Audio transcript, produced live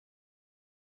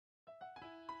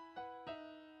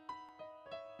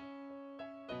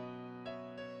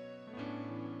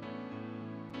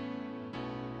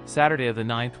Saturday of the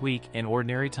 9th week in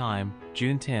Ordinary Time,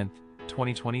 June 10,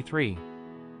 2023.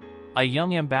 A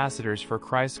young ambassadors for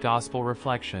Christ's Gospel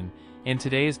reflection. In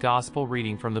today's Gospel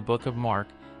reading from the book of Mark,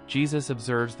 Jesus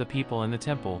observes the people in the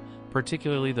temple,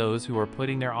 particularly those who are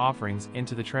putting their offerings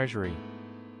into the treasury.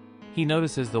 He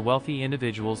notices the wealthy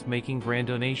individuals making grand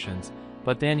donations,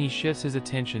 but then he shifts his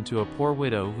attention to a poor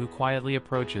widow who quietly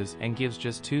approaches and gives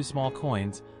just 2 small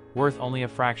coins, worth only a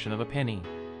fraction of a penny.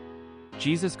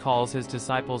 Jesus calls his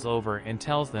disciples over and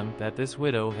tells them that this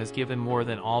widow has given more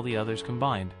than all the others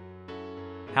combined.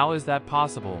 How is that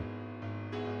possible?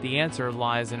 The answer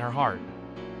lies in her heart.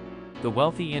 The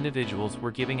wealthy individuals were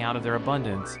giving out of their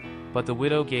abundance, but the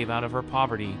widow gave out of her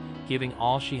poverty, giving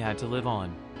all she had to live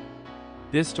on.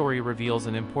 This story reveals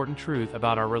an important truth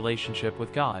about our relationship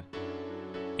with God.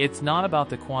 It's not about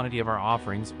the quantity of our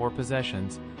offerings or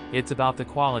possessions, it's about the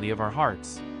quality of our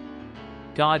hearts.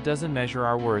 God doesn't measure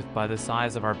our worth by the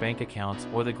size of our bank accounts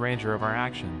or the grandeur of our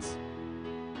actions.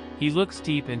 He looks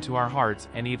deep into our hearts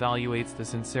and evaluates the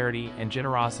sincerity and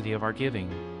generosity of our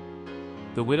giving.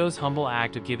 The widow's humble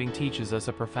act of giving teaches us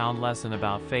a profound lesson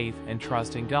about faith and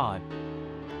trust in God.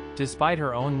 Despite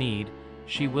her own need,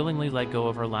 she willingly let go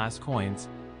of her last coins,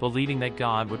 believing that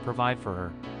God would provide for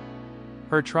her.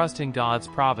 Her trust in God's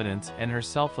providence and her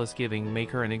selfless giving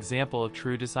make her an example of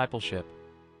true discipleship.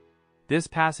 This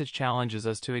passage challenges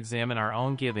us to examine our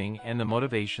own giving and the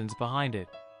motivations behind it.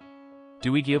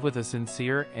 Do we give with a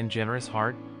sincere and generous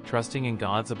heart, trusting in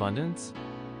God's abundance?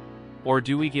 Or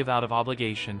do we give out of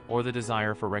obligation or the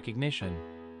desire for recognition?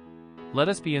 Let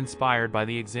us be inspired by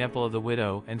the example of the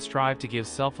widow and strive to give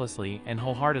selflessly and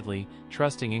wholeheartedly,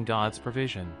 trusting in God's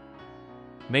provision.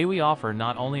 May we offer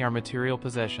not only our material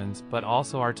possessions but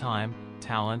also our time,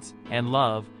 talents, and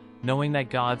love, knowing that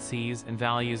God sees and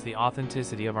values the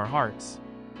authenticity of our hearts.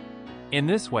 In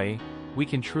this way, we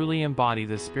can truly embody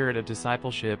the spirit of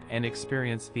discipleship and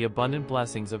experience the abundant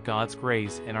blessings of God's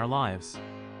grace in our lives.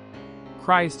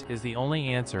 Christ is the only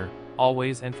answer,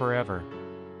 always and forever.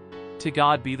 To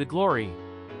God be the glory.